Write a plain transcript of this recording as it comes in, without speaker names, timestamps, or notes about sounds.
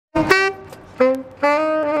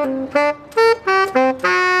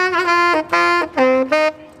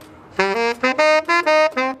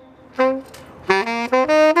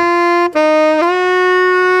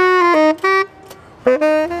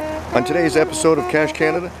episode of Cache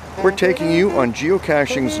Canada, we're taking you on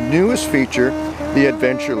geocaching's newest feature, the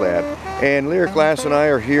Adventure Lab. And Lyric Glass and I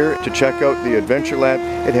are here to check out the Adventure Lab.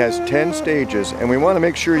 It has 10 stages and we want to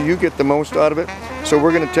make sure you get the most out of it. So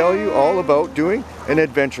we're going to tell you all about doing an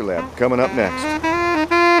Adventure Lab coming up next.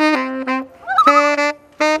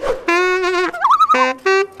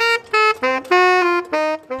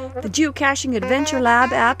 The Geocaching Adventure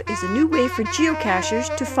Lab app is a new way for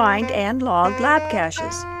geocachers to find and log lab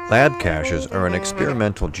caches. Lab caches are an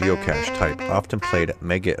experimental geocache type often played at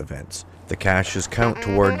mega events. The caches count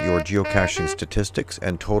toward your geocaching statistics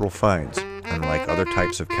and total finds. Unlike other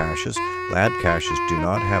types of caches, lab caches do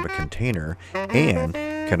not have a container and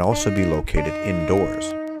can also be located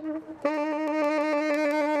indoors.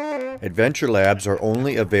 Adventure Labs are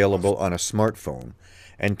only available on a smartphone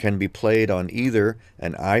and can be played on either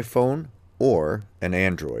an iPhone or an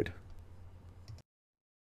Android.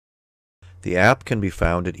 The app can be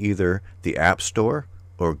found at either the App Store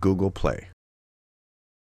or Google Play.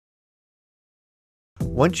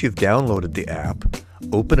 Once you've downloaded the app,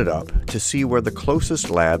 open it up to see where the closest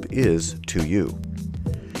lab is to you.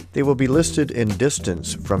 They will be listed in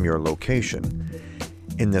distance from your location.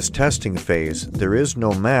 In this testing phase, there is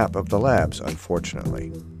no map of the labs,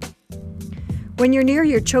 unfortunately. When you're near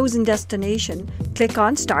your chosen destination, click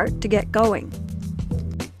on Start to get going.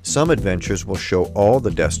 Some adventures will show all the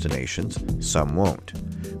destinations, some won't.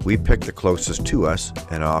 We picked the closest to us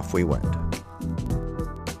and off we went.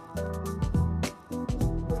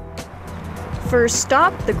 First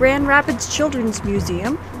stop, the Grand Rapids Children's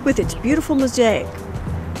Museum with its beautiful mosaic.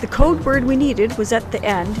 The code word we needed was at the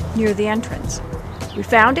end, near the entrance. We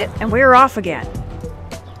found it and we're off again.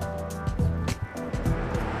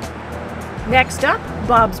 Next up,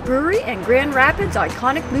 Bob's Brewery and Grand Rapids'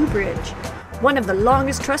 iconic new bridge, one of the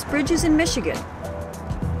longest truss bridges in Michigan.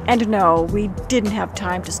 And no, we didn't have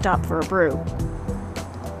time to stop for a brew.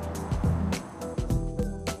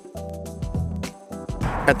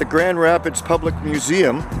 At the Grand Rapids Public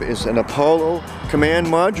Museum is an Apollo command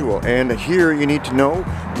module, and here you need to know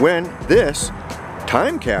when this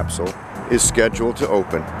time capsule is scheduled to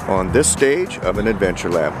open on this stage of an Adventure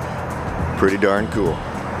Lab. Pretty darn cool.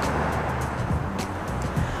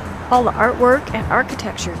 All the artwork and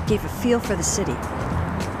architecture gave a feel for the city.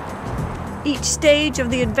 Each stage of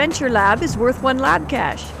the Adventure Lab is worth one lab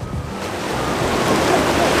cache.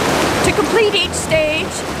 To complete each stage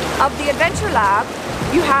of the Adventure Lab,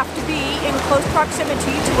 you have to be in close proximity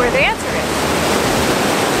to where the answer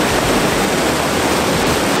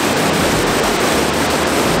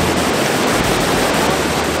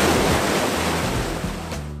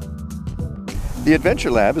is. The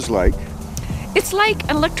Adventure Lab is like... It's like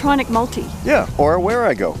an electronic multi. Yeah, or Where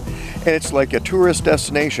I Go. And it's like a tourist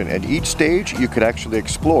destination. At each stage, you could actually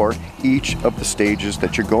explore each of the stages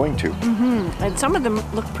that you're going to. And some of them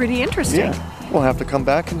look pretty interesting. Yeah, we'll have to come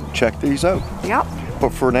back and check these out. Yep.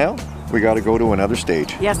 But for now, we got to go to another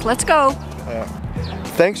stage. Yes, let's go.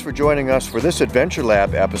 Thanks for joining us for this Adventure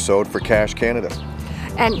Lab episode for Cache Canada.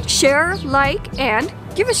 And share, like, and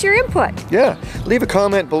give us your input. Yeah, leave a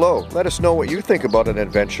comment below. Let us know what you think about an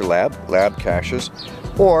Adventure Lab, lab caches,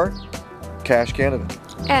 or Cache Canada.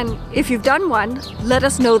 And if you've done one, let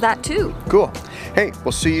us know that too. Cool. Hey,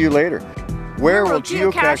 we'll see you later. Where will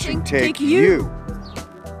geocaching take you?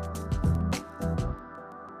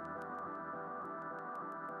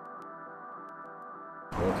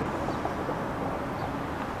 Okay.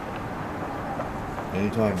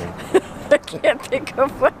 Anytime, man. I can't think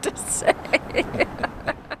of what to say.